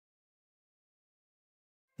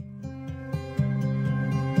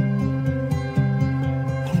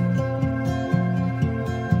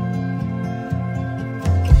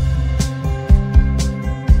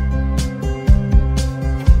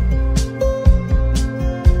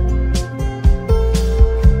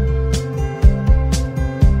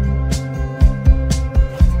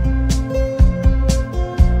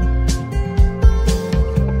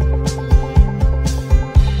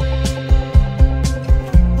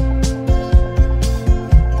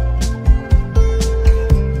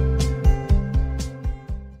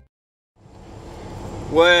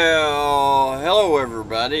Well, hello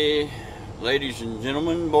everybody, ladies and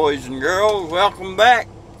gentlemen, boys and girls, welcome back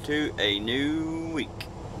to a new week.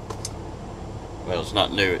 Well, it's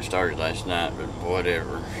not new, it started last night, but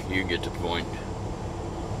whatever, you get the point.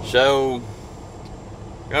 So,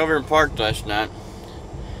 got over and parked last night,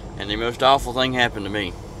 and the most awful thing happened to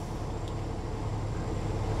me.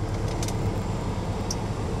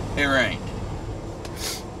 It rained.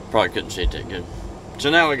 Probably couldn't see it that good. So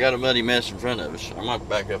now we got a muddy mess in front of us. I might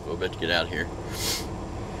back up a little bit to get out of here.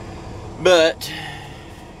 But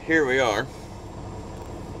here we are.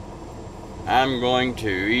 I'm going to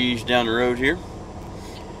ease down the road here.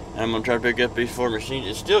 I'm going to try to pick up these four machines.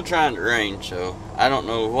 It's still trying to rain, so I don't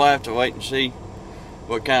know. We'll have to wait and see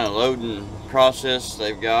what kind of loading process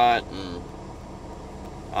they've got, and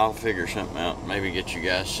I'll figure something out. Maybe get you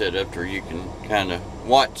guys set up where you can kind of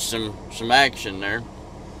watch some action there.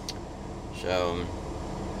 So,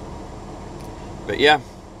 but yeah,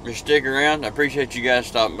 just stick around. I appreciate you guys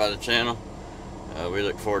stopping by the channel. We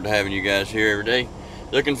look forward to having you guys here every day.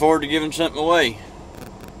 Looking forward to giving something away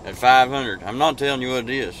at 500. I'm not telling you what it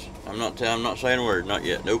is. I'm not saying a word, not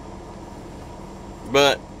yet. Nope.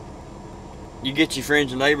 But you get your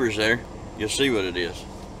friends and neighbors there, you'll see what it is.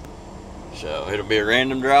 So it'll be a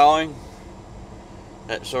random drawing,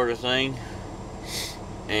 that sort of thing.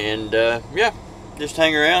 And yeah, just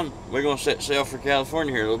hang around. We're gonna set sail for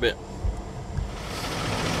California here in a little bit.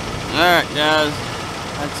 Alright guys,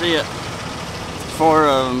 that's it. 4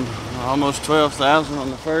 of them, almost 12,000 on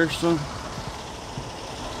the first one.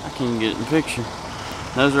 I can't even get it in the picture.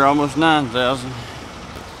 Those are almost 9,000.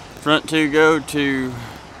 Front two go to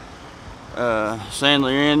San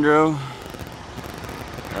Leandro.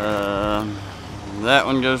 That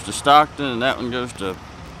one goes to Stockton, and that one goes to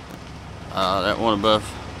that one above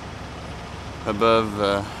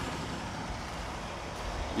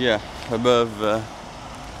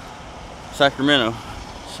Sacramento.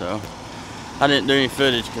 So I didn't do any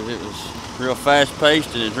footage because it was real fast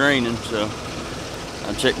paced and it's raining, so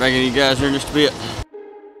I'll check back in you guys here in just a bit.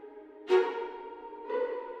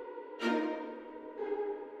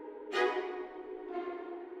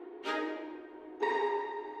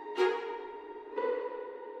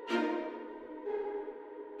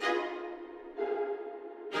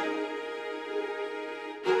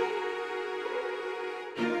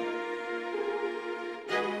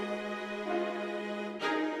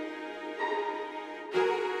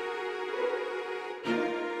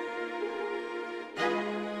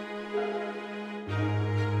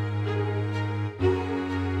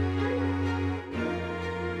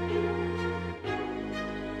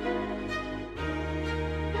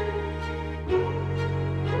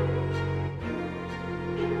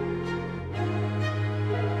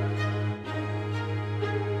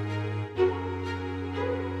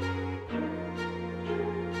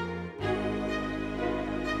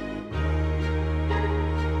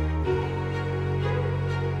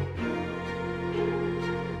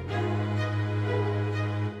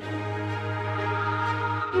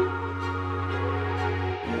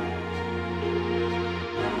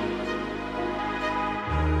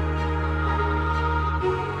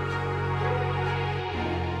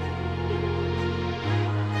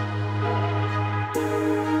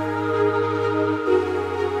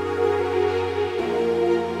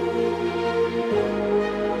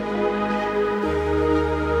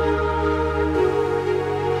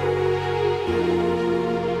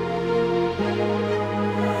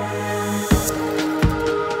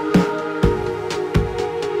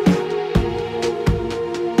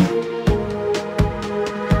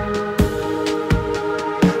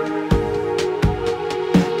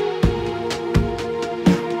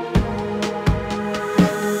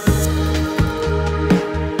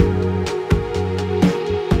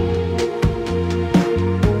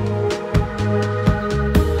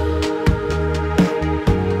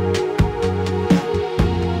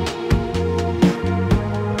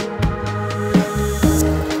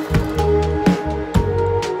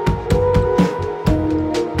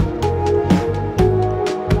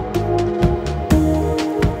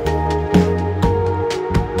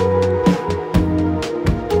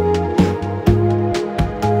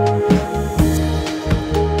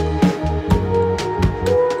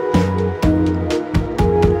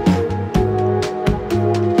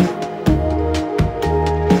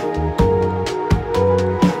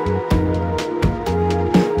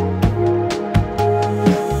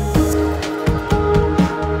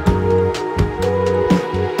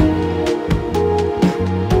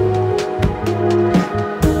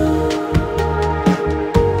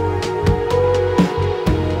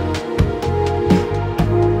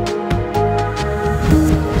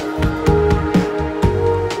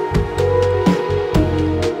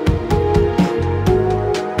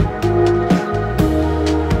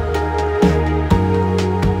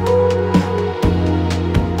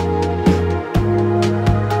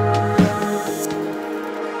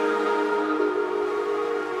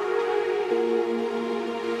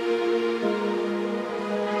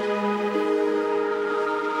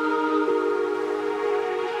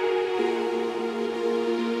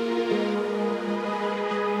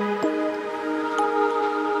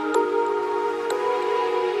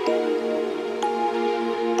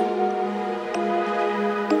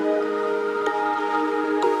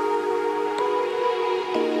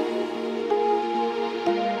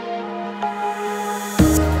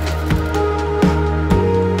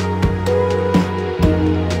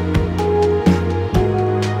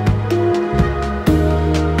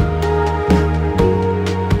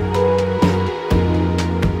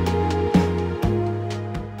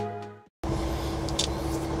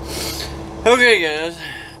 Okay guys,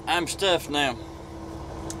 I'm stuffed now.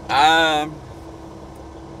 I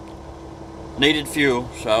needed fuel,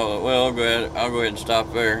 so well, I'll go ahead and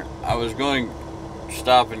stop there. I was going to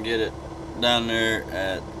stop and get it down there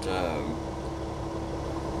at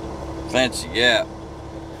Fancy Gap,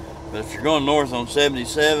 but if you're going north on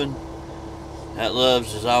 77, that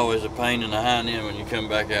Loves is always a pain in the hind end when you come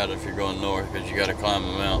back out if you're going north, because you got to climb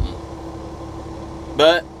a mountain.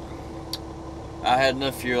 But I had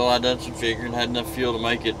enough fuel. I done some figuring, had enough fuel to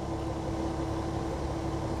make it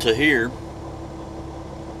to here,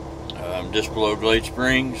 just below Glade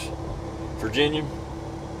Springs, Virginia.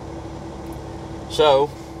 So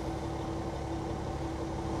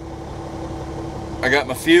I got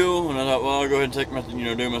my fuel, and I thought, well, I'll go ahead and take my,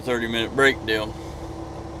 do my 30-minute break deal.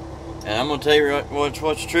 And I'm gonna tell you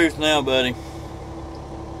what's the truth now, buddy.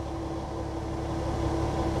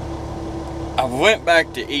 I went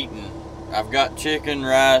back to eating. I've got chicken,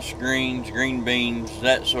 rice, greens, green beans,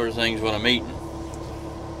 that sort of thing is what I'm eating.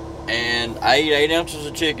 And I ate 8 ounces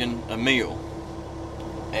of chicken a meal.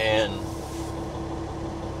 And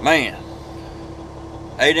man,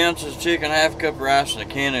 8 ounces of chicken, half a cup of rice, and a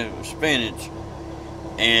can of spinach,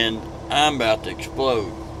 and I'm about to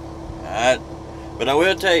explode. But I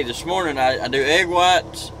will tell you, this morning I do egg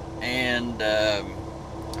whites and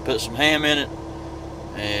put some ham in it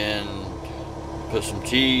and put some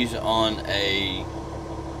cheese on a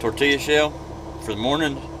tortilla shell for the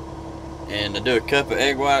morning, and I do a cup of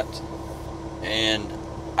egg whites, and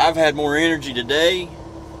I've had more energy today.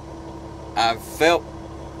 I felt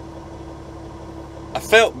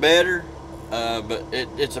better, but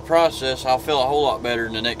it's a process. I'll feel a whole lot better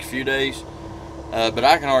in the next few days, but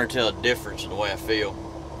I can already tell a difference in the way I feel.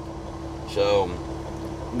 So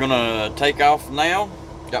I'm gonna take off now.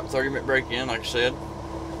 Got my 30-minute break in, like I said.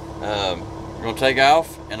 I'm gonna take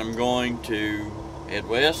off, and I'm going to head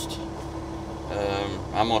west.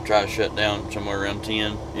 I'm gonna try to shut down somewhere around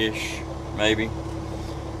 10-ish, maybe.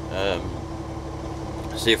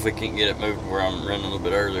 See if we can get it moved where I'm running a little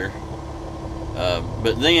bit earlier.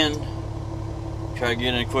 But then try to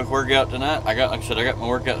get in a quick workout tonight. Like I said, I got my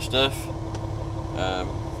workout stuff.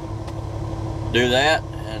 Do that,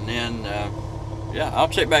 and then yeah, I'll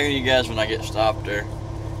check back with you guys when I get stopped there,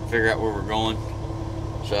 figure out where we're going.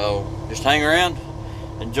 So just hang around,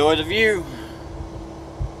 enjoy the view.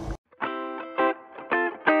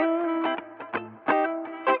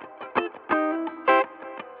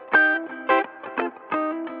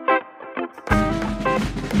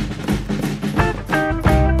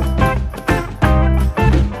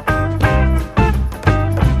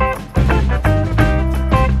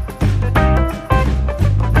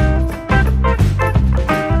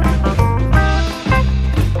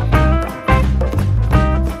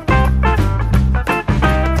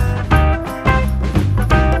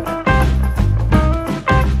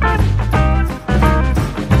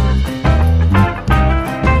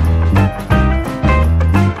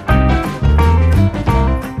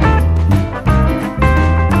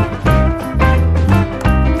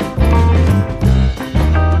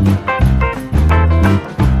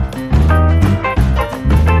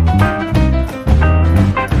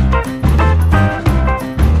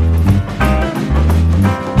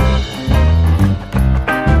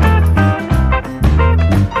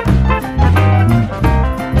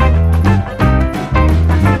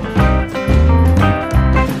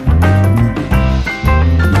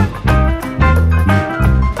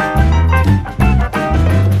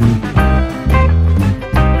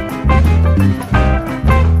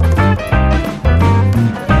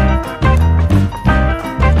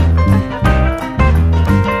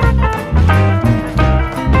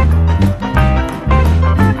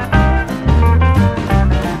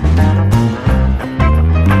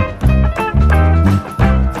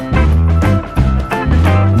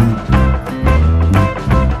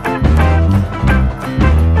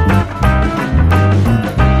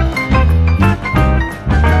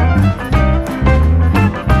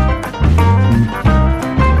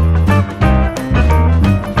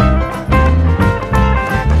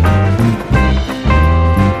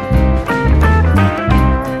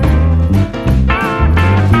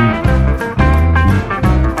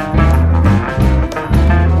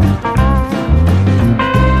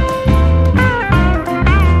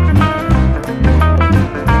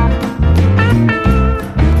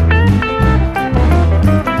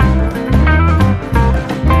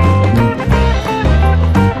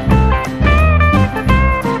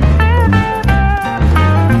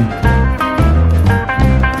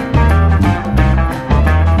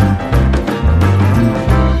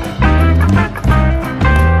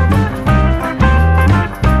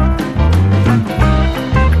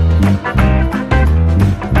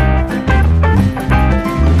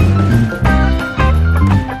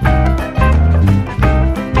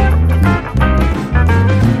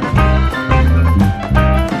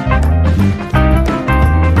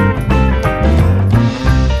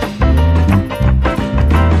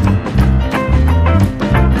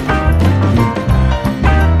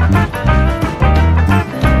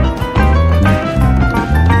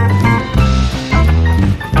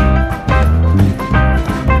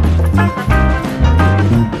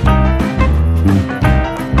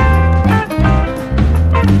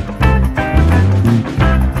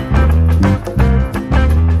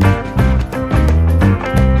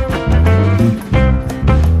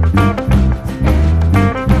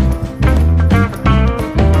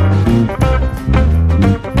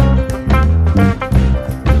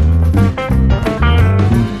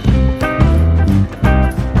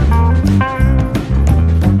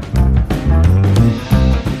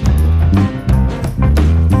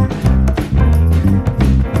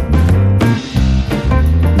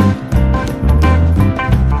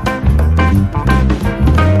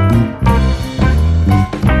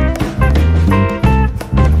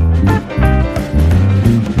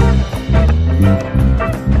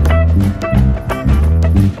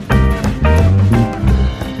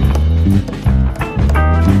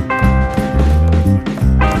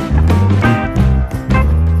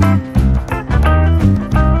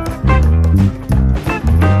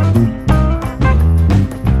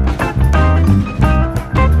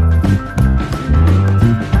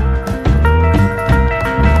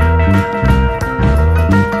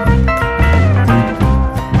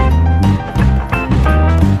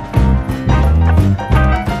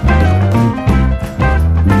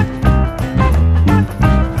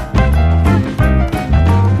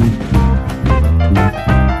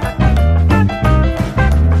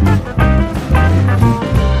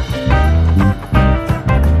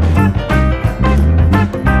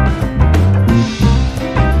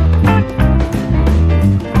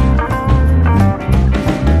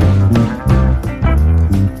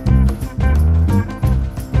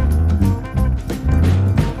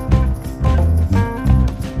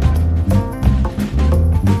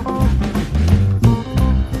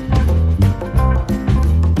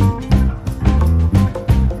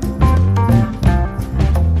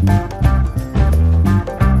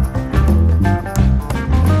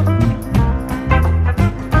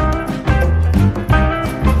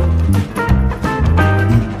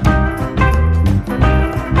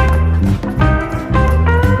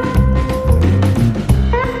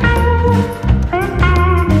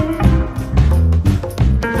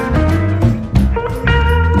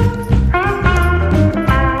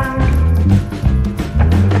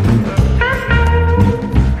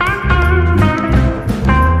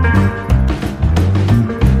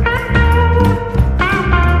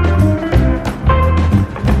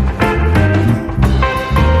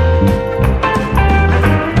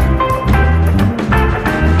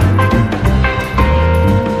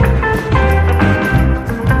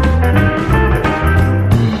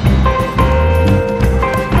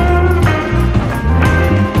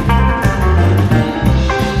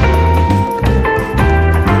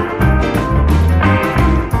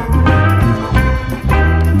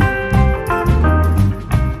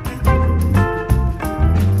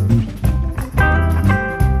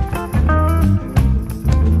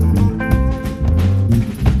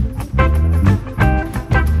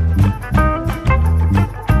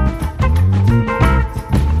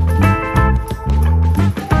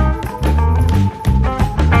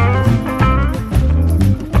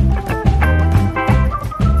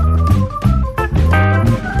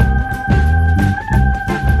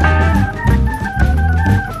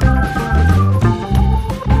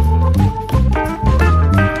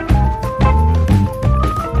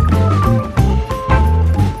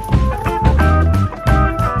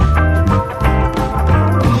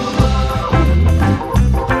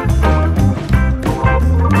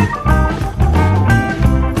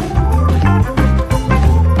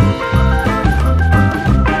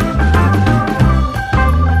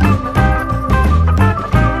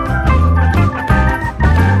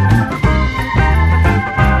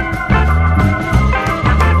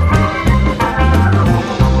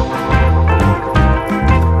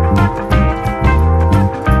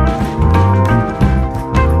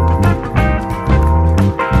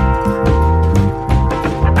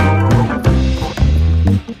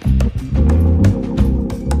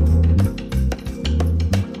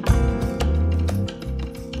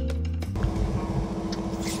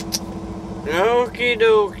 Okie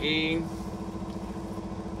dokie.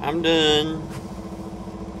 I'm done.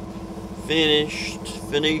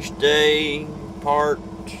 Finished day.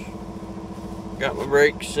 Parked. Got my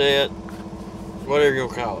brakes set. Whatever you'll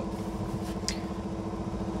call it.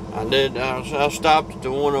 I stopped at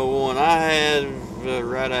the 101. I had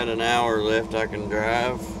right at an hour left I can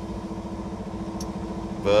drive.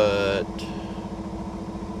 But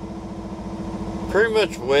pretty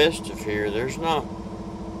much west of here, there's not,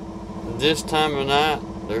 this time of night,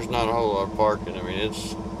 there's not a whole lot of parking. I mean,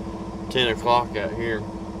 it's 10 o'clock out here.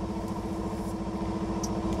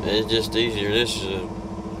 It's just easier. This is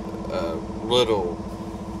a little,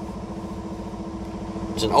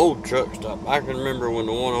 it's an old truck stop. I can remember when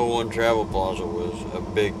the 101 Travel Plaza was a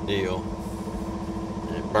big deal.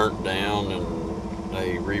 And it burnt down and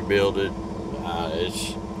they rebuilt it.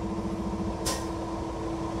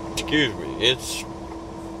 Excuse me,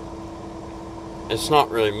 it's not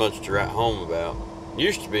really much to write home about.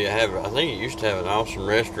 Used to be, I think it used to have an awesome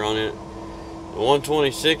restaurant in it. The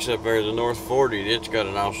 126 up there, the North 40, it's got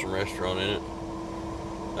an awesome restaurant in it.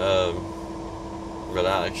 But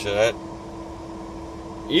like I said,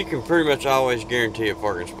 you can pretty much always guarantee a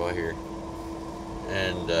parking spot here.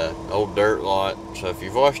 And old dirt lot. So if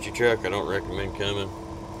you've washed your truck, I don't recommend coming.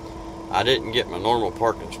 I didn't get my normal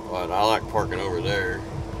parking spot. I like parking over there,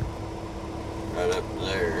 right up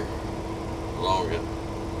there, along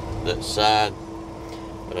that side.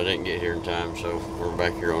 But I didn't get here in time, so we're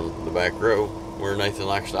back here on the back row where Nathan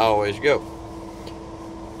likes to always go.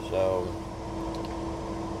 So,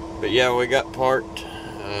 but yeah, we got parked.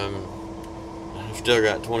 I've still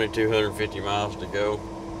got 2,250 miles to go.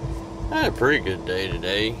 I had a pretty good day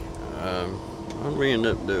today. What did we end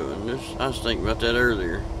up doing? I was thinking about that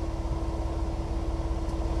earlier.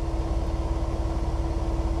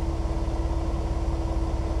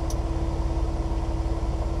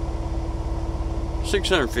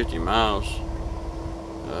 $650 miles.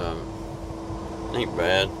 Ain't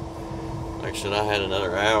bad. Like I said, I had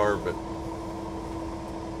another hour, but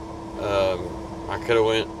I could have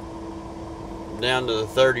went down to the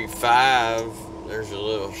 35. There's a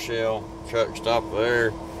little Shell truck stop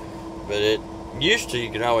there, but it used to,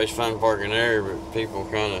 you could always find parking there, but people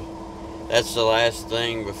kind of, that's the last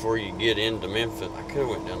thing before you get into Memphis. I could have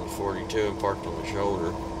went down to 42 and parked on the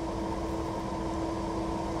shoulder.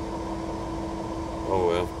 Oh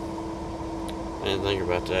well, I didn't think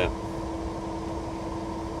about that.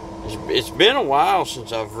 It's been a while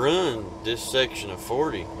since I've run this section of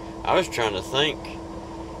 40. I was trying to think,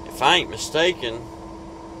 if I ain't mistaken,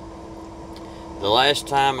 the last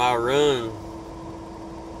time I run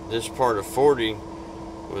this part of 40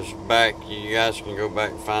 was back, you guys can go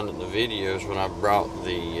back and find it in the videos, when I brought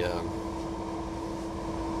the,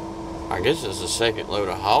 I guess it's the second load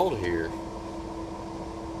of hauled here.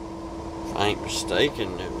 If I ain't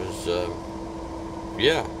mistaken, it was,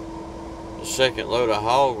 yeah, the second load of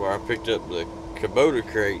hauled where I picked up the Kubota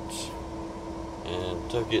crates and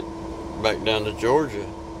took it back down to Georgia.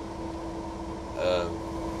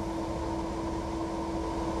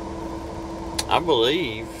 I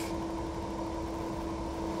believe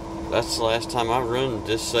that's the last time I've run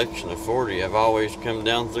this section of 40. I've always come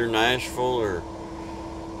down through Nashville or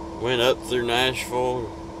went up through Nashville,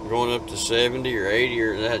 going up to 70 or 80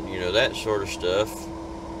 or that, you know, that sort of stuff.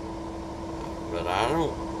 But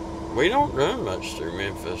we don't run much through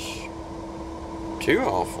Memphis, too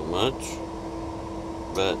awful much.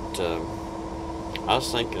 But I was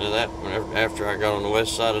thinking of that after I got on the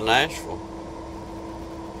west side of Nashville.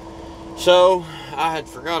 So I had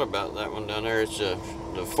forgot about that one down there. It's the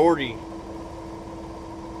 40.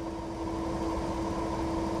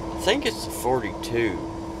 I think it's the 42.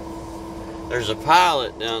 There's a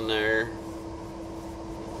Pilot down there.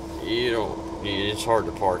 It's hard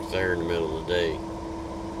to park there in the middle of the day.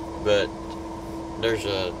 But there's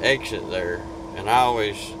an exit there, and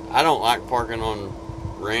I don't like parking on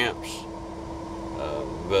ramps.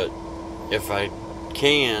 But if I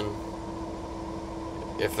can,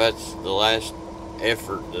 if that's the last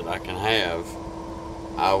effort that I can have,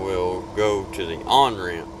 I will go to the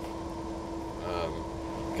on-ramp.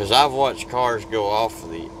 Because I've watched cars go off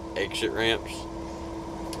the exit ramps,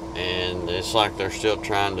 and it's like they're still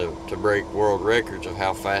trying to break world records of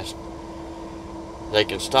how fast they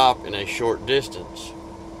can stop in a short distance.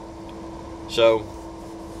 So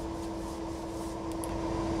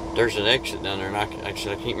there's an exit down there, and I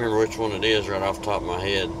can't remember which one it is right off the top of my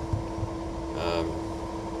head.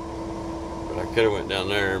 But I could have went down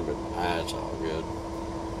there, but it's all good.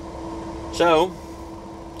 So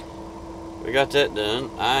we got that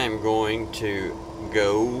done. I am going to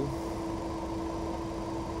go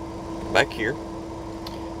back here,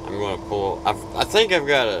 I'm going to pull. I think I've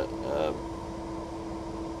got a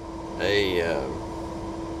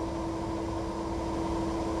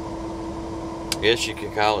I guess you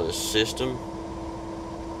could call it a system,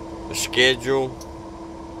 a schedule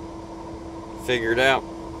figured out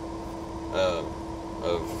of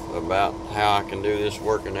about how I can do this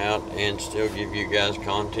working out and still give you guys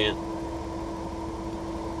content.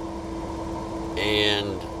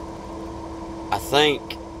 And I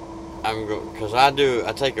think I'm going, because I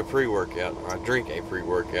take a pre-workout, or I drink a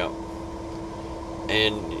pre-workout,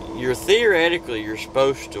 and you're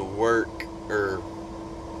supposed to work or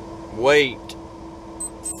wait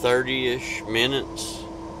 30-ish minutes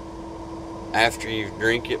after you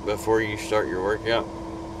drink it before you start your workout.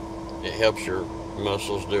 It helps your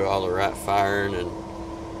muscles do all the right firing, and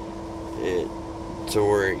it to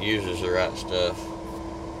where it uses the right stuff.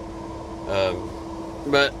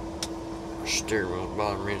 But steering wheel's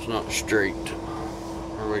bothering me, it's not straight.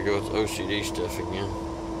 Here we go with OCD stuff again.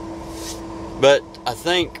 But I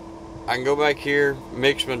think I can go back here,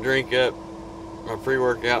 mix my drink up, my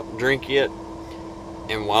pre-workout, drink it,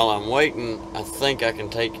 and while I'm waiting, I think I can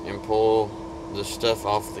take and pull the stuff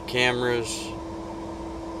off the cameras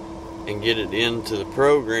and get it into the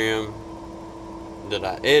program that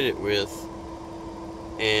I edit with,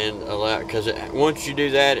 and allow, because once you do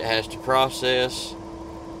that, it has to process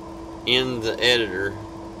in the editor,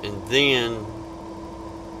 and then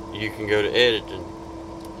you can go to editing.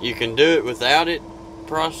 You can do it without it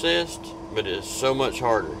processed, but it's so much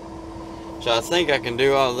harder. So I think I can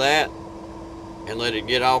do all that and let it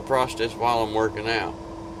get all processed while I'm working out.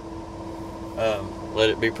 Let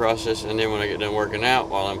it be processed, and then when I get done working out,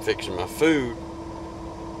 while I'm fixing my food,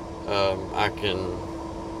 I can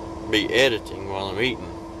be editing while I'm eating,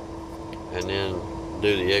 and then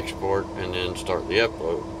do the export, and then start the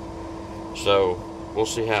upload. So we'll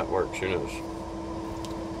see how it works, who knows.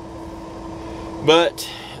 But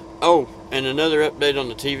oh, and another update on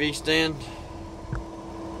the TV stand.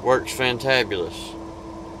 Works fantabulous,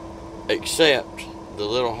 except the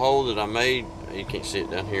little hole that I made, you can't see it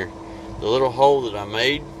down here, the little hole that I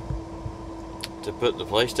made to put the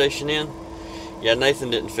PlayStation in. Yeah, Nathan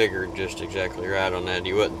didn't figure just exactly right on that.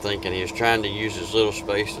 He wasn't thinking. He was trying to use as little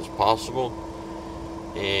space as possible,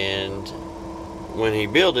 and when he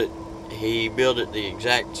built it the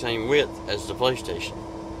exact same width as the PlayStation.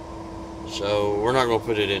 So we're not going to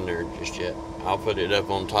put it in there just yet. I'll put it up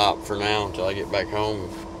on top for now until I get back home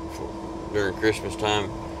during Christmas time,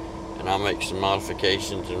 and I'll make some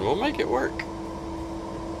modifications and we'll make it work.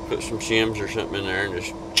 Put some shims or something in there and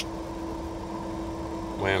just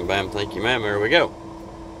wham bam thank you ma'am, there we go.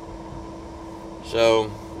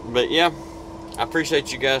 So, but yeah, I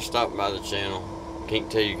appreciate you guys stopping by the channel. Can't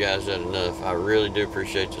tell you guys that enough. I really do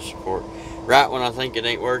appreciate the support. Right when I think it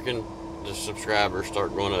ain't working, the subscribers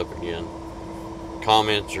start going up again.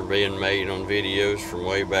 Comments are being made on videos from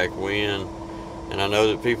way back when, and I know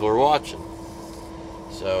that people are watching.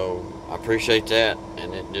 So I appreciate that,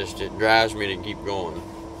 and it drives me to keep going.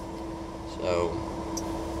 So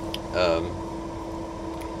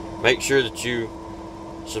make sure that you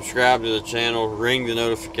subscribe to the channel, ring the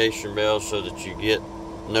notification bell so that you get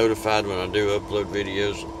notified when I do upload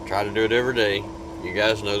videos. Try to do it every day. You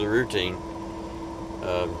guys know the routine.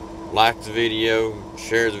 Like the video,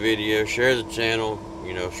 share the channel,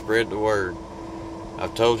 you know, spread the word.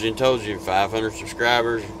 I've told you, 500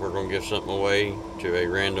 subscribers, we're going to give something away to a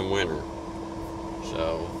random winner.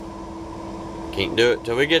 So, can't do it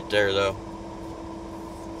till we get there, though.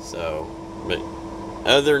 So, but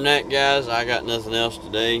other than that, guys, I got nothing else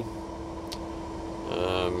today.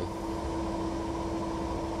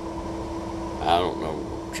 I don't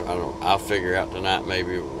know. I'll figure out tonight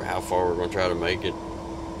maybe how far we're going to try to make it.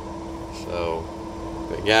 So,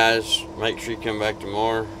 but guys, make sure you come back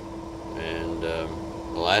tomorrow. And the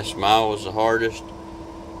last mile was the hardest.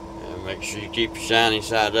 And make sure you keep your shiny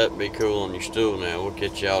side up. Be cool on your stool now. We'll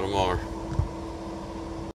catch y'all tomorrow.